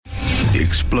The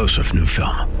explosive new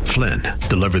film, Flynn,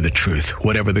 deliver the truth,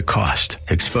 whatever the cost,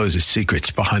 exposes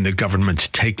secrets behind the government's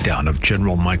takedown of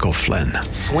General Michael Flynn.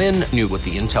 Flynn knew what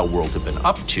the intel world had been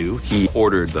up to. He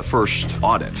ordered the first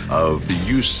audit of the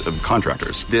use of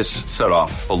contractors. This set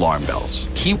off alarm bells.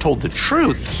 He told the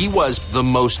truth. He was the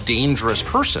most dangerous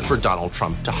person for Donald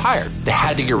Trump to hire. They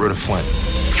had to get rid of Flynn.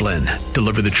 Flynn,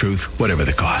 deliver the truth, whatever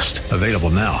the cost. Available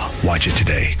now. Watch it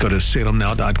today. Go to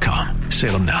salemnow.com.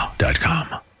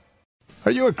 salemnow.com.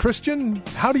 Are you a Christian?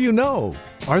 How do you know?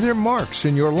 Are there marks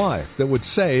in your life that would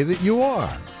say that you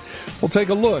are? We'll take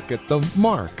a look at the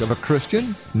mark of a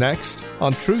Christian next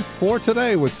on Truth for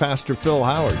Today with Pastor Phil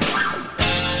Howard.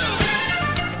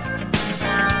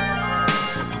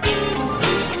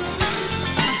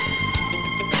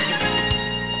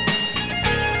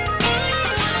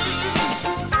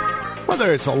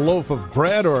 Whether it's a loaf of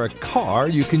bread or a car,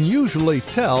 you can usually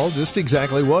tell just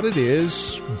exactly what it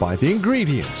is by the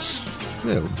ingredients.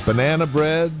 You know, banana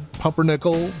bread,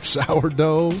 pumpernickel,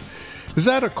 sourdough. Is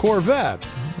that a Corvette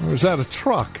or is that a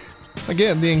truck?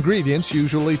 Again, the ingredients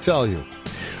usually tell you.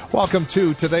 Welcome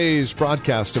to today's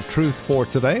broadcast of Truth for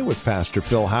Today with Pastor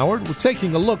Phil Howard. We're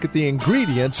taking a look at the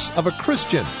ingredients of a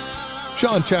Christian.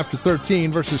 John chapter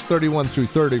 13, verses 31 through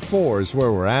 34 is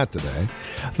where we're at today.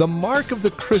 The Mark of the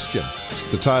Christian is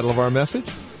the title of our message.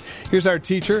 Here's our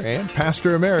teacher and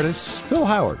Pastor Emeritus, Phil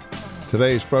Howard.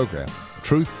 Today's program,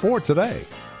 Truth for Today.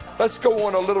 Let's go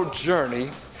on a little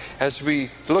journey as we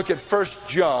look at 1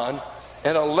 John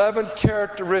and 11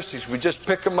 characteristics. We just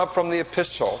pick them up from the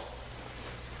epistle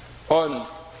on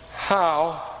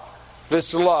how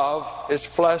this love is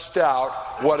fleshed out,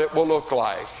 what it will look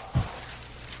like.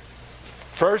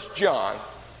 1 John,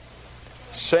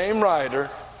 same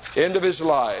writer, end of his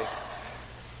life.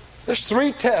 There's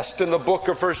 3 tests in the book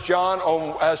of 1 John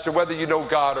as to whether you know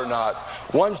God or not.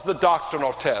 One's the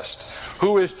doctrinal test.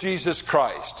 Who is Jesus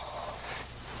Christ?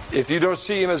 If you don't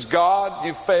see him as God,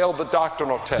 you failed the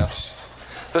doctrinal test.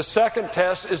 The second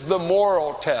test is the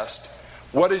moral test.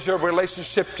 What is your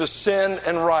relationship to sin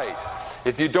and right?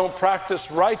 If you don't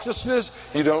practice righteousness,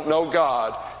 you don't know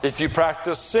God. If you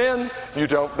practice sin, you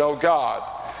don't know God.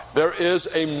 There is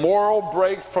a moral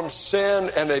break from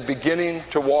sin and a beginning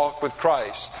to walk with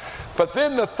Christ. But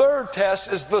then the third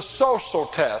test is the social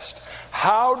test.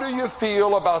 How do you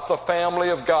feel about the family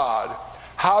of God?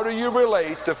 How do you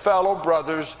relate to fellow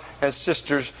brothers and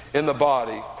sisters in the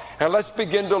body? And let's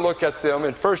begin to look at them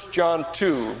in 1 John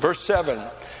 2, verse 7.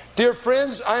 Dear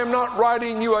friends, I am not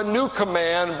writing you a new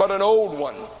command, but an old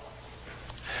one,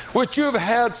 which you have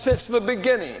had since the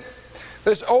beginning.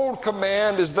 This old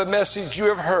command is the message you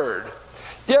have heard.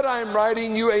 Yet I am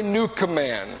writing you a new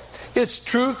command. Its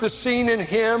truth is seen in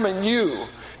him and you,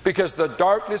 because the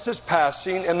darkness is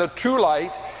passing and the true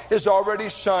light is already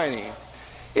shining.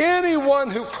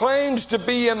 Anyone who claims to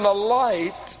be in the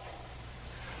light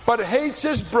but hates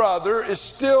his brother is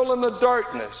still in the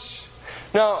darkness.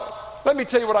 Now, let me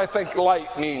tell you what I think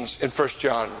light means in 1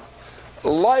 John.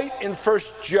 Light in 1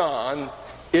 John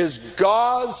is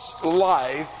God's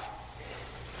life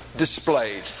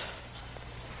displayed.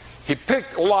 He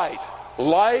picked light.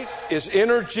 Light is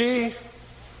energy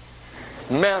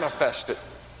manifested.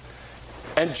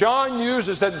 And John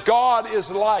uses that God is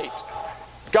light.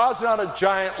 God's not a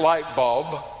giant light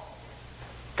bulb.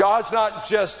 God's not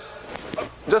just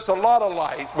a lot of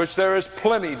light, which there is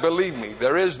plenty, believe me,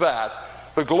 there is that.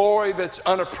 The glory that's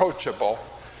unapproachable.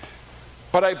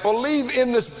 But I believe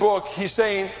in this book, he's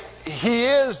saying he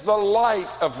is the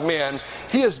light of men.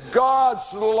 He is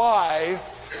God's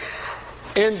life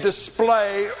in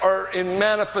display or in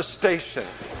manifestation.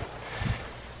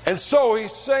 And so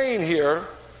he's saying here,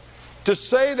 to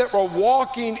say that we're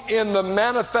walking in the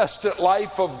manifested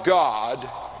life of God,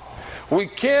 we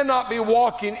cannot be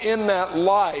walking in that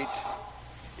light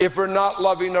if we're not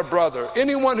loving our brother.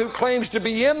 Anyone who claims to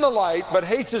be in the light but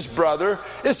hates his brother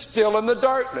is still in the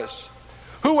darkness.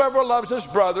 Whoever loves his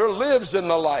brother lives in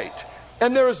the light,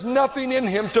 and there is nothing in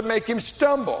him to make him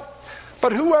stumble.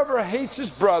 But whoever hates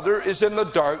his brother is in the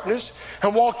darkness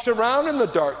and walks around in the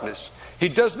darkness. He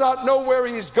does not know where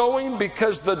he's going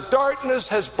because the darkness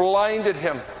has blinded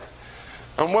him.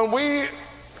 And when we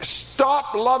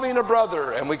stop loving a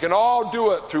brother, and we can all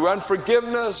do it through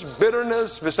unforgiveness,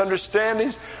 bitterness,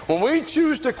 misunderstandings, when we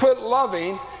choose to quit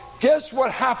loving, guess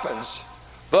what happens?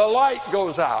 The light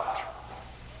goes out.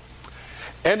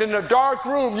 And in a dark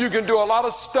room, you can do a lot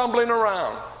of stumbling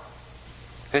around.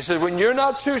 He said, when you're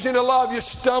not choosing to love, you're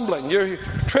stumbling. You're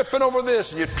tripping over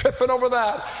this and you're tripping over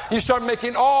that. You start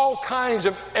making all kinds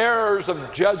of errors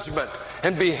of judgment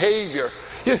and behavior.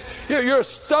 You're a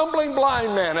stumbling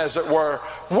blind man, as it were.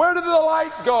 Where did the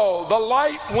light go? The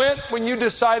light went when you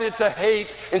decided to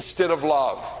hate instead of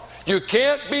love. You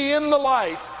can't be in the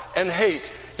light and hate.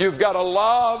 You've got to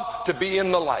love to be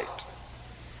in the light.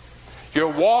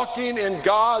 You're walking in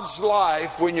God's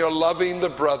life when you're loving the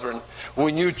brethren.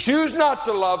 When you choose not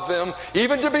to love them,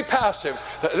 even to be passive.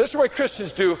 This is what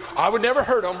Christians do. I would never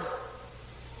hurt them.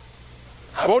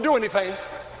 I won't do anything.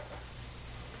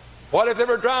 What if they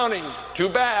were drowning? Too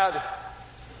bad.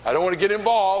 I don't want to get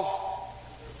involved.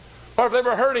 What if they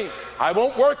were hurting? I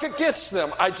won't work against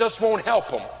them. I just won't help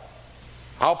them.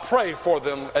 I'll pray for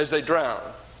them as they drown.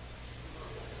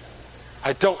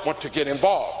 I don't want to get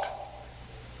involved.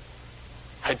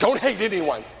 I don't hate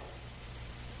anyone.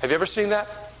 Have you ever seen that?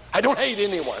 I don't hate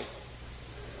anyone.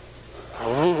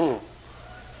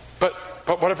 But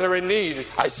what if they're in need?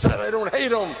 I said I don't hate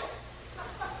them.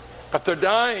 But they're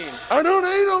dying. I don't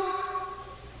hate them.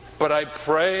 But I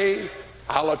pray.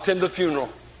 I'll attend the funeral.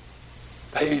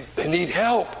 They need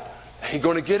help. They ain't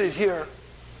going to get it here.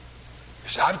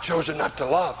 Because I've chosen not to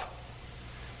love.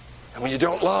 And when you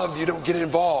don't love, you don't get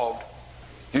involved.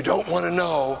 You don't want to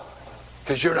know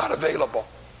because you're not available.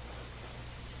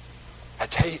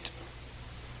 That's hate.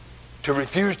 To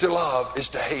refuse to love is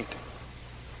to hate.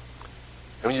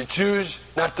 And when you choose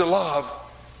not to love,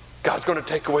 God's going to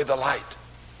take away the light.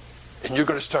 And you're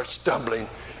going to start stumbling.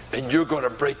 And you're going to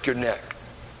break your neck.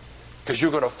 Because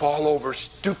you're going to fall over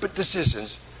stupid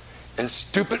decisions and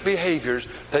stupid behaviors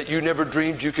that you never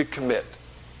dreamed you could commit.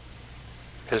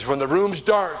 Because when the room's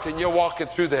dark and you're walking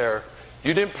through there,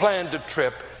 you didn't plan to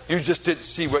trip. You just didn't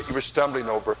see what you were stumbling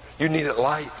over. You needed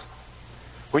light.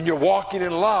 When you're walking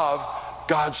in love,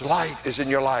 God's light is in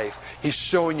your life. He's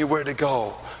showing you where to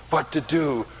go, what to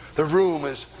do. The room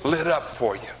is lit up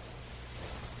for you.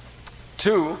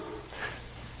 2,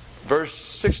 verse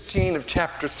 16 of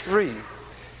chapter 3.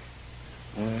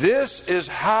 This is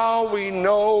how we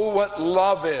know what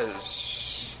love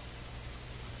is.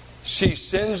 She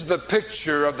sends the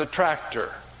picture of the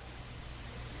tractor.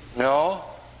 No.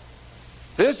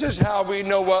 This is how we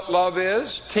know what love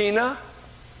is, Tina.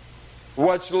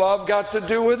 What's love got to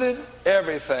do with it?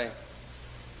 Everything.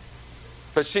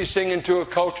 But she's singing to a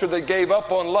culture that gave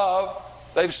up on love.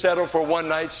 They've settled for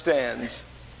one-night stands.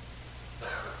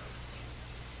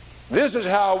 This is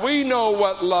how we know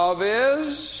what love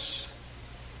is.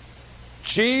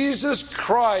 Jesus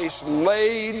Christ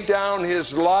laid down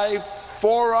his life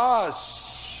for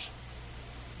us.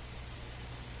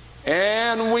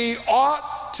 And we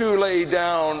ought to lay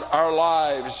down our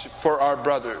lives for our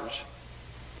brothers.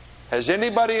 Has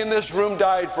anybody in this room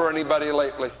died for anybody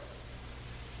lately?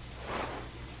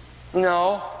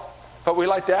 No. But we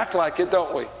like to act like it,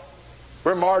 don't we?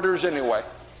 We're martyrs anyway.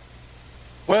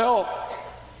 Well,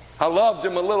 I loved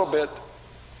him a little bit.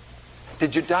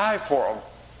 Did you die for him?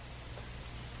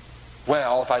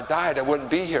 Well, if I died, I wouldn't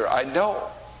be here. I know.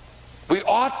 We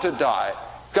ought to die.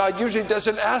 God usually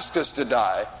doesn't ask us to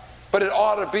die, but it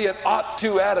ought to be an ought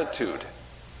to attitude.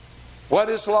 What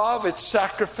is love? It's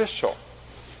sacrificial.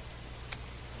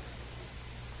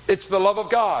 It's the love of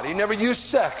God. He never used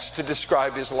sex to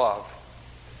describe his love.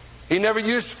 He never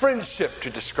used friendship to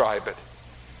describe it.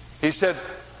 He said,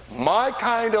 my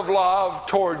kind of love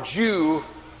towards you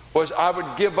was I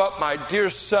would give up my dear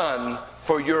son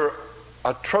for your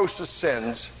atrocious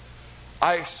sins.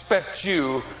 I expect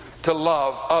you to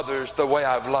love others the way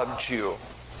I've loved you.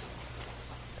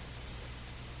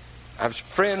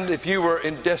 Friend, if you were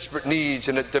in desperate needs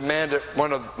and it demanded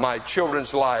one of my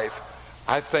children's life,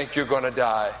 I think you're going to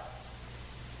die.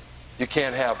 You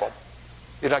can't have them.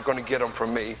 You're not going to get them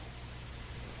from me.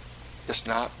 It's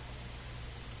not.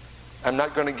 I'm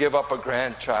not going to give up a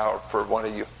grandchild for one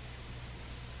of you.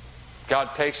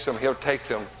 God takes them, he'll take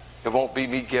them. It won't be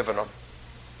me giving them.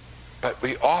 But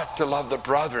we ought to love the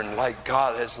brethren like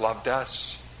God has loved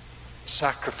us.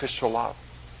 Sacrificial love.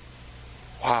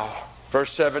 Wow.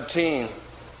 Verse 17,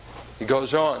 he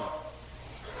goes on.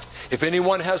 If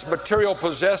anyone has material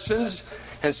possessions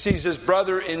and sees his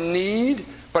brother in need,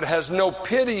 but has no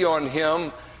pity on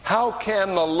him, how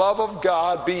can the love of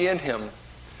God be in him?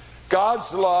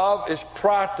 God's love is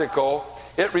practical.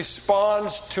 It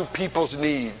responds to people's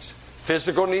needs,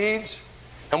 physical needs.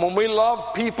 And when we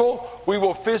love people, we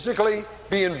will physically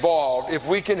be involved. If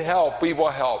we can help, we will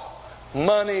help.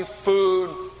 Money,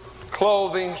 food,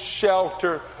 clothing,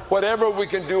 shelter, whatever we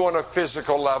can do on a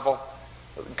physical level.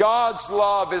 God's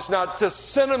love is not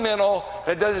just sentimental.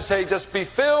 It doesn't say just be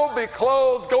filled, be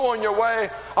clothed, go on your way.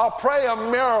 I'll pray a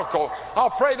miracle. I'll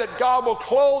pray that God will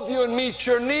clothe you and meet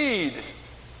your need.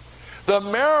 The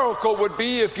miracle would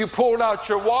be if you pulled out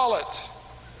your wallet.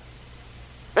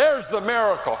 There's the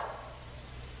miracle.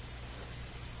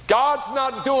 God's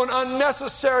not doing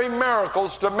unnecessary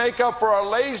miracles to make up for our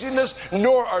laziness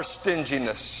nor our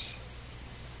stinginess.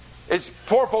 It's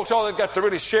poor folks, all they've got to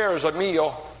really share is a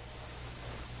meal.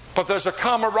 But there's a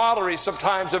camaraderie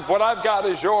sometimes of what I've got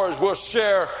is yours. We'll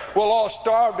share. We'll all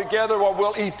starve together or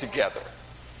we'll eat together.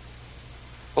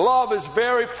 Love is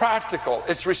very practical.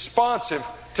 It's responsive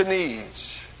to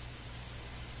needs.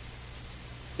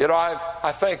 You know,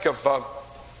 I think of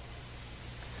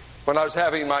when I was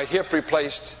having my hip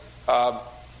replaced,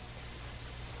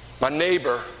 my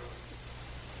neighbor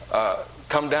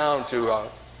come down to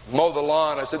mow the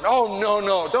lawn. I said, "Oh,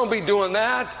 no, don't be doing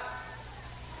that.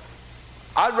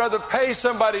 I'd rather pay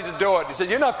somebody to do it." He said,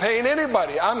 "You're not paying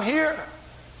anybody. I'm here."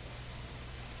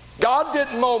 God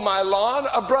didn't mow my lawn.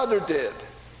 A brother did.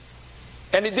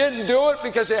 And he didn't do it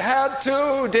because he had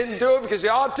to. Didn't do it because he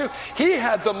ought to. He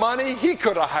had the money. He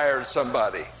could have hired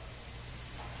somebody.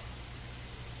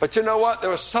 But you know what?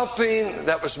 There was something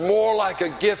that was more like a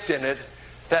gift in it,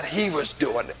 that he was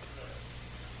doing it.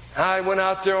 I went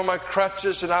out there on my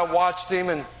crutches and I watched him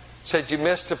and said, "You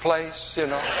missed the place," you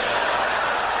know.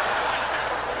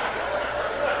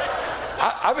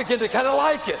 I began to kind of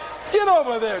like it. Get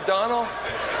over there, Donald.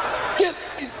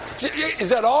 Is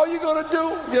that all you're going to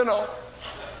do? You know.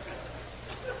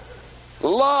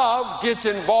 Love gets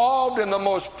involved in the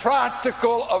most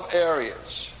practical of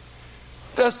areas.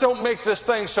 Just don't make this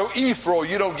thing so ethereal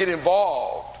you don't get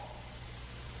involved.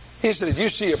 He said, if you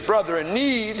see a brother in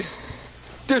need,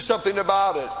 do something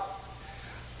about it.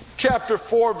 Chapter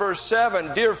 4, verse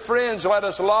 7, "Dear friends, let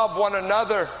us love one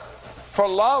another, for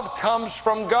love comes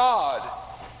from God.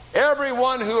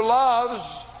 Everyone who loves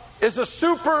is a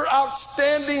super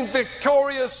outstanding,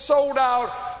 victorious, sold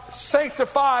out,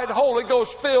 sanctified, Holy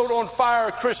Ghost filled, on fire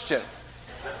Christian."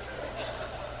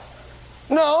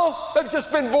 No, they've just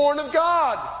been born of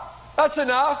God. That's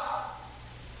enough.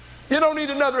 You don't need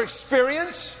another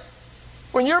experience.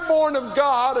 When you're born of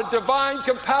God, a divine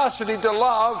capacity to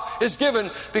love is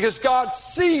given because God's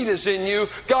seed is in you.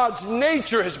 God's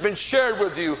nature has been shared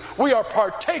with you. We are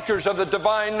partakers of the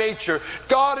divine nature.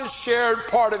 God has shared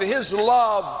part of His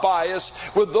love by us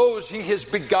with those He has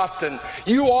begotten.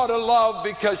 You ought to love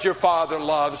because your Father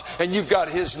loves, and you've got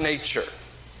His nature.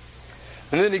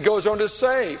 And then He goes on to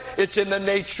say, it's in the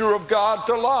nature of God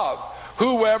to love.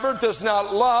 Whoever does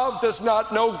not love does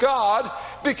not know God,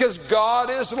 because God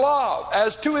is love.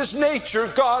 As to His nature,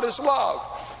 God is love.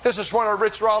 This is one of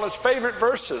Rich Rollins' favorite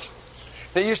verses.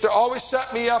 He used to always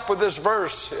set me up with this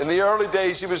verse. In the early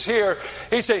days he was here,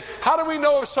 he'd say, "How do we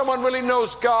know if someone really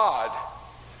knows God?"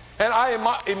 And I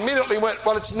immediately went,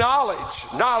 well, it's knowledge.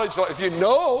 Knowledge, if you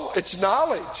know, it's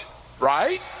knowledge,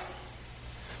 right?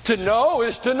 To know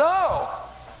is to know.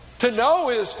 To know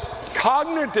is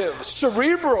cognitive,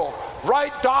 cerebral,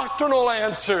 right doctrinal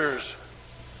answers.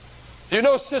 You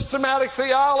know systematic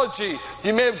theology.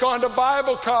 You may have gone to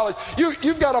Bible college.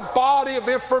 You've got a body of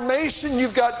information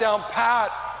you've got down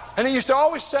pat. And he used to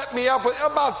always set me up with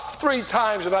about 3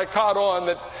 times that I caught on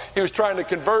that he was trying to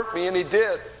convert me, and he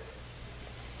did.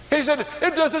 He said,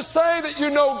 it doesn't say that you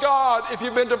know God if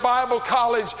you've been to Bible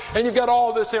college and you've got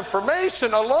all this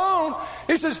information alone.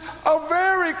 He says, a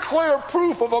very clear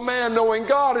proof of a man knowing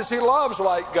God is he loves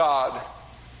like God.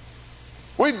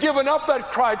 We've given up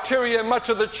that criteria in much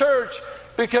of the church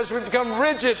because we've become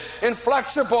rigid,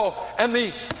 inflexible, and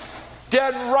the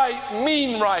dead right,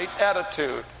 mean right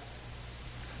attitude.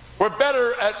 We're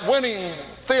better at winning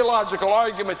theological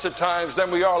arguments at times than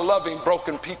we are loving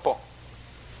broken people.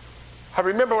 I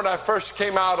remember when I first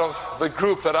came out of the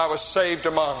group that I was saved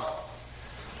among.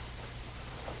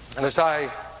 And as I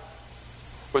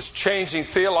was changing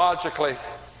theologically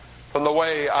from the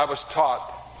way I was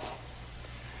taught,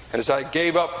 and as I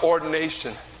gave up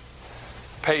ordination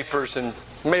papers and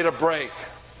made a break,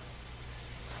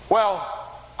 well,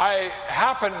 I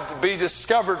happened to be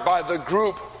discovered by the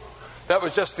group that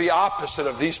was just the opposite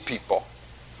of these people.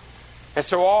 And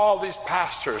so all these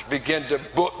pastors began to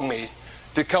book me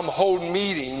to come hold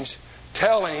meetings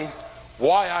telling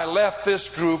why I left this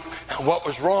group and what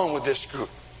was wrong with this group.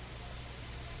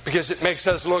 Because it makes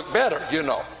us look better, you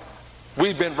know.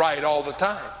 We've been right all the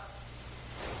time.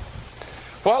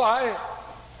 Well, I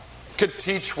could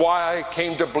teach why I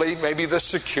came to believe, maybe the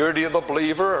security of the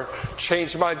believer, or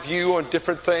change my view on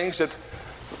different things that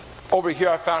over here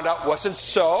I found out wasn't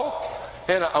so.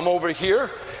 And I'm over here.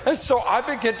 And so I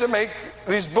began to make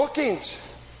these bookings.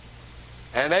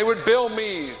 And they would bill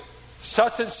me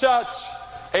such and such,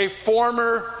 a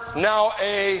former, now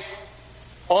a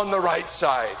on the right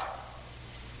side.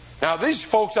 Now these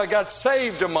folks I got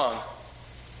saved among.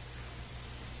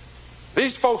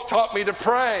 These folks taught me to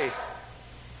pray.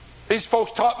 These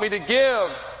folks taught me to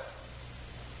give.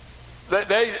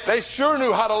 They sure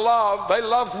knew how to love. They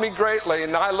loved me greatly,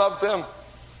 and I loved them.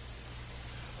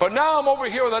 But now I'm over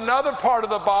here with another part of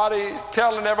the body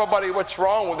telling everybody what's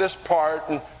wrong with this part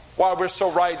and why we're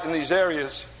so right in these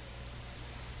areas.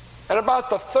 And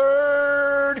about the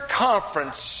third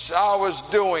conference I was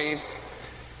doing,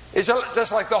 it's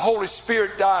just like the Holy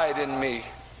Spirit died in me.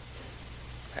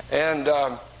 And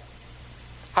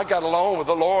I got alone with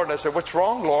the Lord and I said, "What's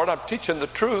wrong, Lord? I'm teaching the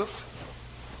truth."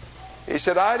 He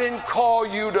said, "I didn't call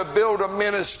you to build a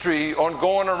ministry on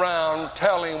going around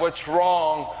telling what's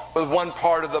wrong with one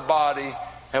part of the body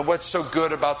and what's so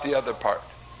good about the other part.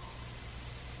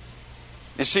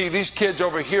 You see, these kids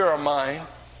over here are mine,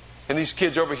 and these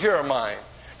kids over here are mine.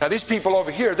 Now, these people over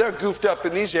here, they're goofed up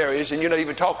in these areas, and you're not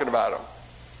even talking about them.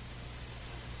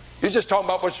 You're just talking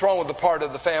about what's wrong with the part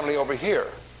of the family over here.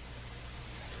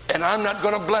 And I'm not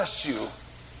going to bless you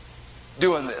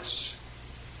doing this.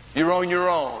 You're on your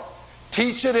own.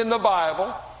 Teach it in the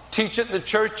Bible. Teach it in the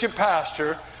church you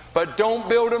pastor. But don't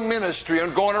build a ministry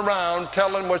on going around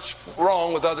telling what's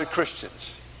wrong with other Christians.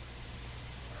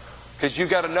 Because you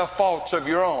got enough faults of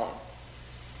your own.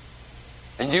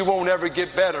 And you won't ever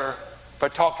get better by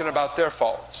talking about their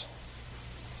faults.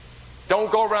 Don't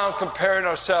go around comparing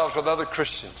ourselves with other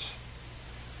Christians.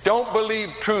 Don't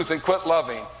believe truth and quit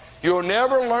loving. You'll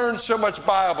never learn so much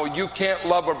Bible you can't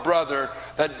love a brother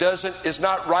that is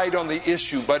not right on the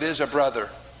issue, but is a brother.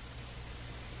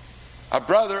 A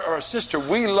brother or a sister,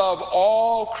 we love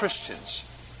all Christians,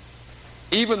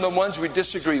 even the ones we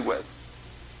disagree with,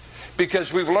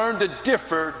 because we've learned to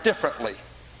differ differently.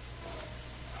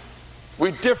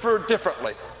 We differ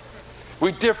differently.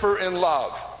 We differ in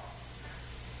love.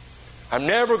 I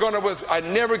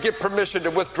never get permission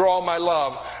to withdraw my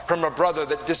love from a brother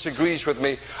that disagrees with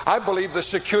me. I believe the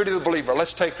security of the believer.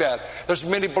 Let's take that. There's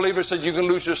many believers that you can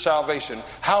lose your salvation.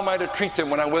 How am I to treat them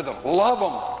when I'm with them? Love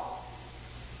them.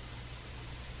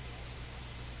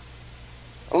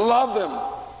 Love them.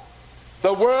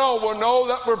 The world will know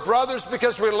that we're brothers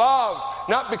because we love,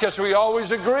 not because we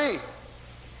always agree.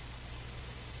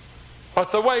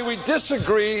 But the way we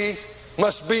disagree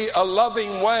must be a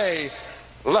loving way,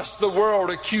 lest the world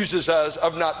accuses us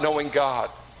of not knowing God.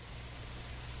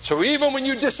 So even when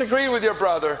you disagree with your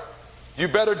brother, you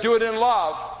better do it in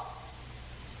love.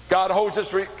 God holds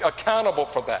us accountable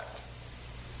for that.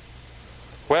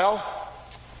 Well,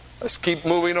 let's keep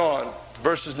moving on.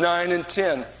 Verses 9 and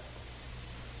 10.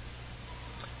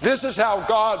 This is how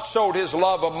God showed His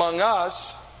love among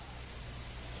us.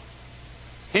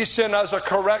 He sent us a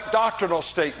correct doctrinal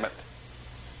statement.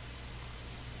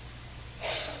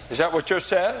 Is that what yours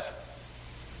says?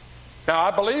 Now, I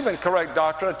believe in correct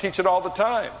doctrine. I teach it all the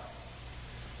time.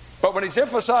 But when He's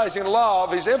emphasizing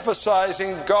love, He's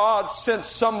emphasizing God sent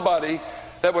somebody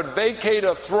that would vacate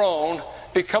a throne,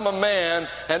 become a man,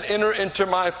 and enter into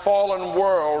my fallen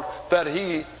world that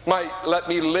He might let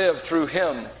me live through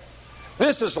Him.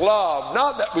 This is love,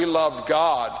 not that we loved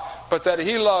God, but that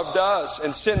He loved us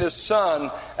and sent His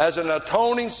Son as an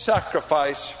atoning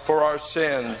sacrifice for our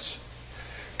sins.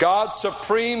 God's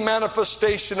supreme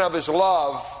manifestation of His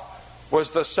love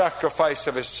was the sacrifice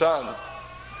of His Son.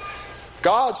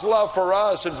 God's love for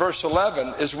us in verse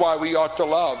 11 is why we ought to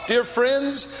love. Dear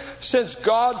friends, since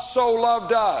God so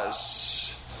loved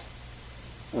us,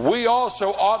 we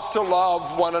also ought to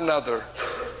love one another.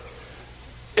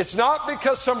 It's not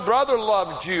because some brother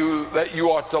loved you that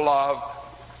you ought to love.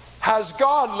 Has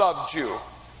God loved you?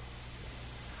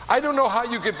 I don't know how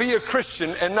you could be a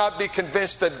Christian and not be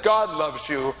convinced that God loves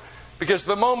you, because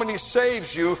the moment He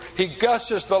saves you, He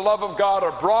gushes the love of God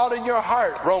abroad in your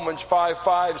heart. Romans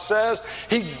 5:5 says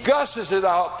He gushes it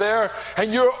out there,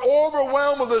 and you're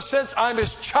overwhelmed with a sense, I'm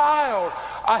His child.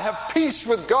 I have peace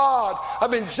with God.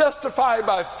 I've been justified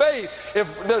by faith.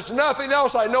 If there's nothing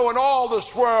else I know in all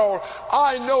this world,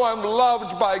 I know I'm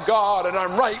loved by God and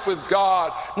I'm right with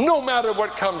God, no matter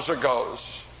what comes or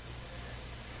goes.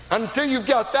 Until you've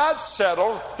got that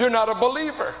settled, you're not a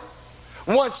believer.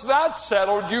 Once that's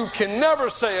settled, you can never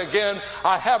say again,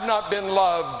 I have not been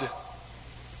loved.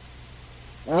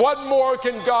 What more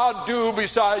can God do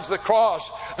besides the cross?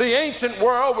 The ancient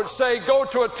world would say, go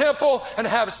to a temple and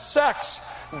have sex.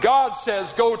 God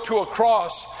says, go to a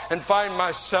cross and find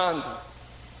my Son.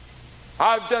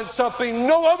 I've done something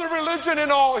no other religion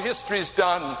in all history's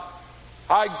done.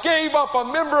 I gave up a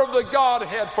member of the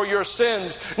Godhead for your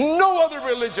sins. No other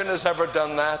religion has ever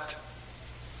done that.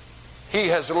 He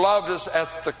has loved us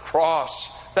at the cross.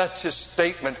 That's His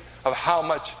statement of how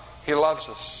much He loves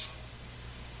us.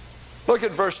 Look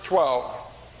at verse 12.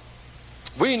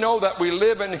 We know that we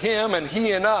live in Him and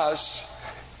He in us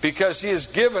because He has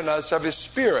given us of His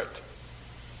Spirit.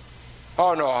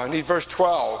 Oh no, I need verse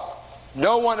 12.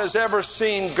 No one has ever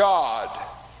seen God.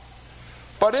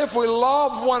 But if we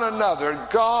love one another,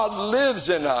 God lives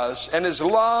in us, and His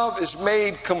love is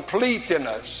made complete in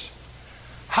us.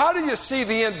 How do you see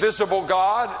the invisible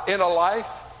God in a life?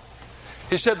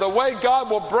 He said the way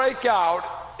God will break out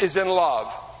is in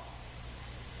love.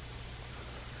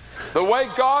 The way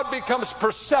God becomes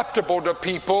perceptible to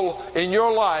people in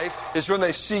your life is when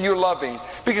they see you loving,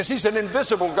 because He's an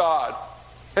invisible God.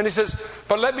 And He says,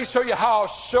 but let me show you how I'll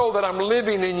show that I'm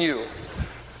living in you.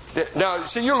 Now,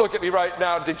 see, you look at me right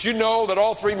now. Did you know that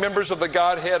all three members of the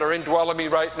Godhead are indwelling me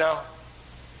right now?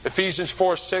 Ephesians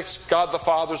 4:6, God the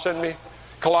Father's in me.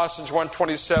 Colossians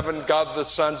 1:27, God the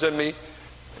Son's in me.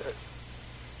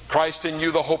 Christ in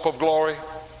you, the hope of glory.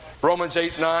 Romans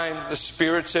 8:9, the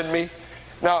Spirit's in me.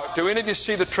 Now, do any of you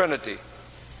see the Trinity?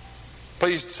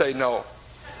 Please say no.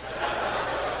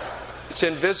 It's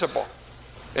invisible.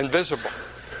 Invisible.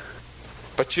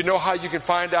 But you know how you can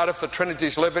find out if the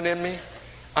Trinity's living in me?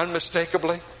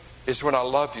 Unmistakably, is when I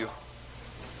love you.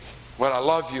 When I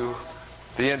love you,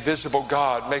 the invisible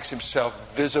God makes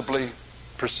Himself visibly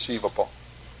perceivable.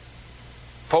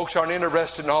 Folks aren't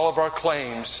interested in all of our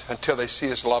claims until they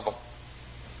see us love them.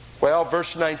 Well,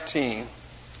 verse 19.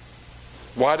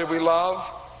 Why do we love?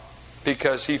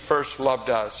 Because He first loved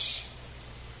us.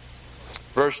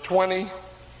 Verse 20.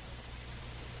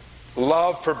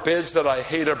 Love forbids that I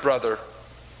hate a brother.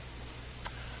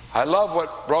 I love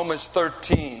what Romans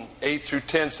 13, 8 through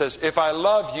 10 says. If I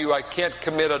love you, I can't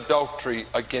commit adultery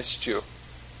against you.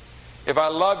 If I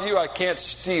love you, I can't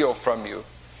steal from you.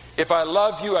 If I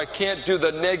love you, I can't do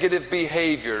the negative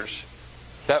behaviors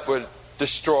that would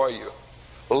destroy you.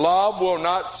 Love will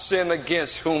not sin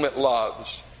against whom it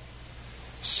loves.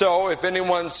 So if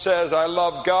anyone says, I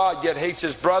love God, yet hates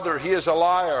his brother, he is a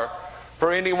liar.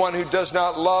 For anyone who does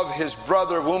not love his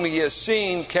brother whom he has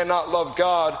seen cannot love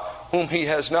God whom he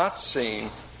has not seen.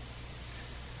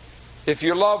 If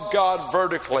you love God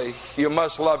vertically, you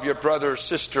must love your brother or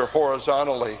sister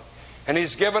horizontally. And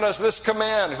He's given us this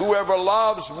command: whoever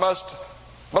loves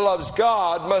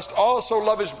God must also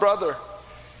love his brother.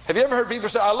 Have you ever heard people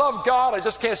say, I love God, I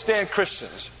just can't stand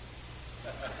Christians?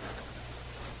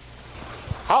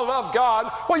 I love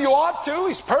God. Well, you ought to.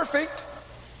 He's perfect.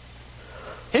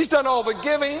 He's done all the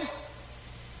giving.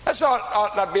 That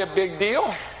ought not be a big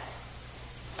deal.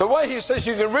 The way He says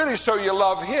you can really show you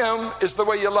love Him is the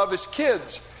way you love His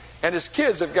kids. And His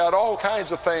kids have got all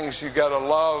kinds of things you've got to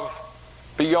love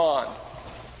beyond.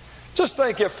 Just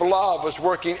think if love was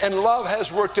working, and love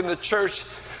has worked in the church.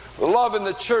 Love in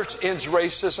the church ends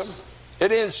racism.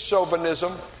 It ends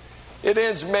chauvinism. It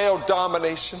ends male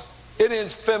domination. It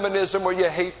ends feminism where you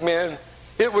hate men.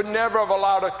 It would never have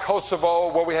allowed a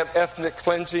Kosovo where we have ethnic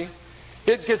cleansing.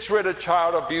 It gets rid of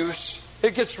child abuse.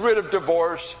 It gets rid of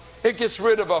divorce. It gets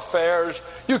rid of affairs.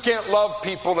 You can't love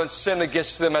people and sin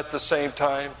against them at the same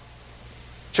time.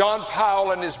 John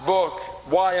Powell, in his book,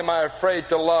 Why Am I Afraid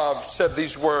to Love?, said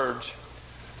these words: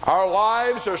 our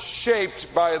lives are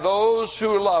shaped by those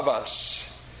who love us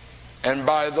and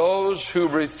by those who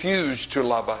refuse to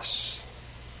love us.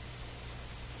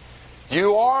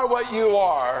 You are what you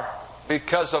are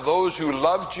because of those who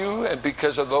loved you and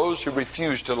because of those who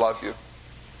refused to love you.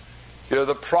 You're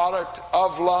the product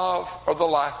of love or the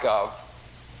lack of.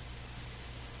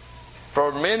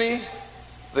 For many,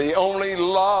 the only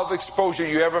love exposure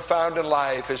you ever found in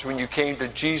life is when you came to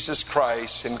Jesus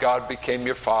Christ and God became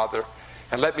your Father.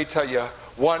 And let me tell you,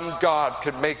 one God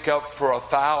could make up for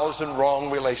 1,000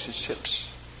 wrong relationships,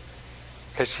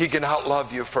 because He can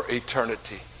outlove you for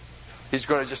eternity. He's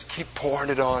going to just keep pouring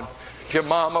it on. If your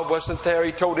mama wasn't there,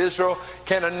 He told Israel,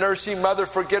 can a nursing mother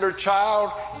forget her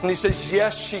child? And He says,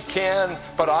 yes, she can,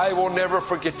 but I will never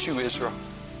forget you, Israel.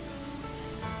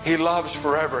 He loves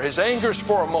forever. His anger is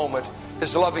for a moment.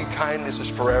 His loving kindness is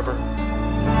forever.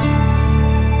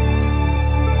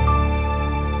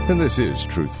 And this is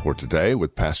Truth for Today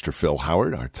with Pastor Phil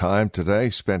Howard. Our time today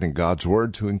spent in God's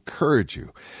Word to encourage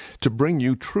you, to bring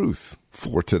you truth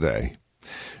for today.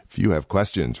 If you have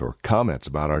questions or comments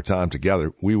about our time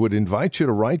together, we would invite you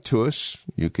to write to us.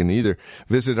 You can either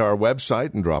visit our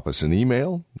website and drop us an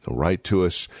email, write to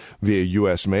us via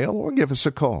U.S. mail, or give us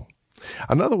a call.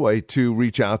 Another way to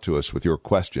reach out to us with your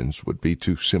questions would be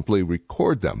to simply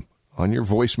record them on your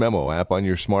voice memo app on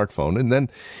your smartphone and then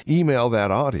email that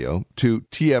audio to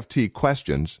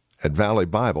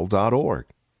tftquestions@valleybible.org.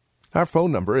 Our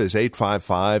phone number is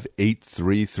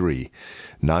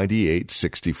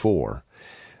 855-833-9864.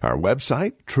 Our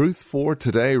website,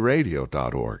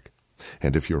 truthfortodayradio.org.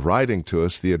 And if you're writing to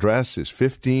us, the address is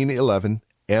 1511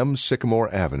 M. Sycamore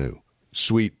Avenue,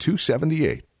 Suite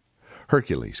 278,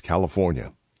 Hercules,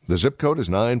 California. The zip code is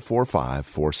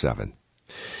 94547.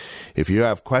 If you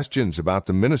have questions about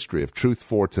the ministry of Truth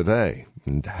for Today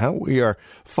and how we are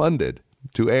funded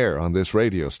to air on this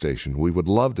radio station, we would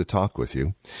love to talk with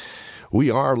you. We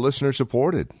are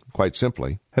listener-supported, quite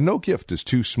simply, and no gift is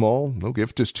too small, no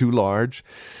gift is too large.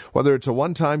 Whether it's a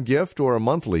one-time gift or a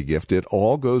monthly gift, it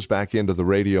all goes back into the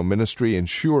radio ministry,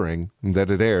 ensuring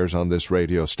that it airs on this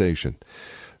radio station.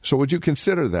 So would you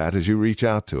consider that as you reach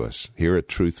out to us here at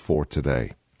Truth for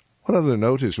Today? One other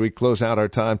note as we close out our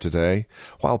time today,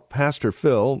 while Pastor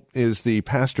Phil is the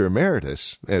pastor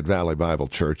emeritus at Valley Bible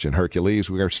Church in Hercules,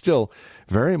 we are still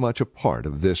very much a part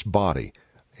of this body.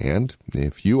 And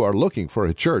if you are looking for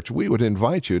a church, we would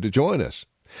invite you to join us.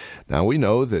 Now, we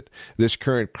know that this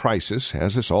current crisis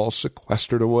has us all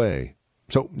sequestered away.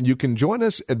 So you can join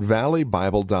us at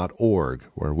valleybible.org,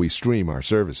 where we stream our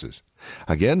services.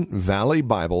 Again,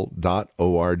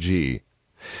 valleybible.org.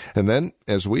 And then,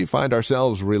 as we find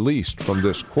ourselves released from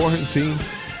this quarantine,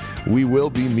 we will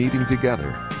be meeting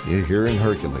together here in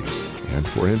Hercules. And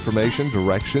for information,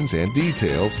 directions, and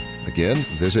details, again,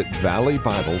 visit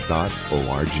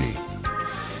valleybible.org.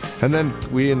 And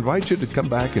then we invite you to come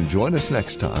back and join us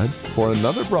next time for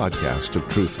another broadcast of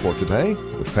Truth for Today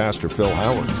with Pastor Phil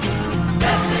Howard.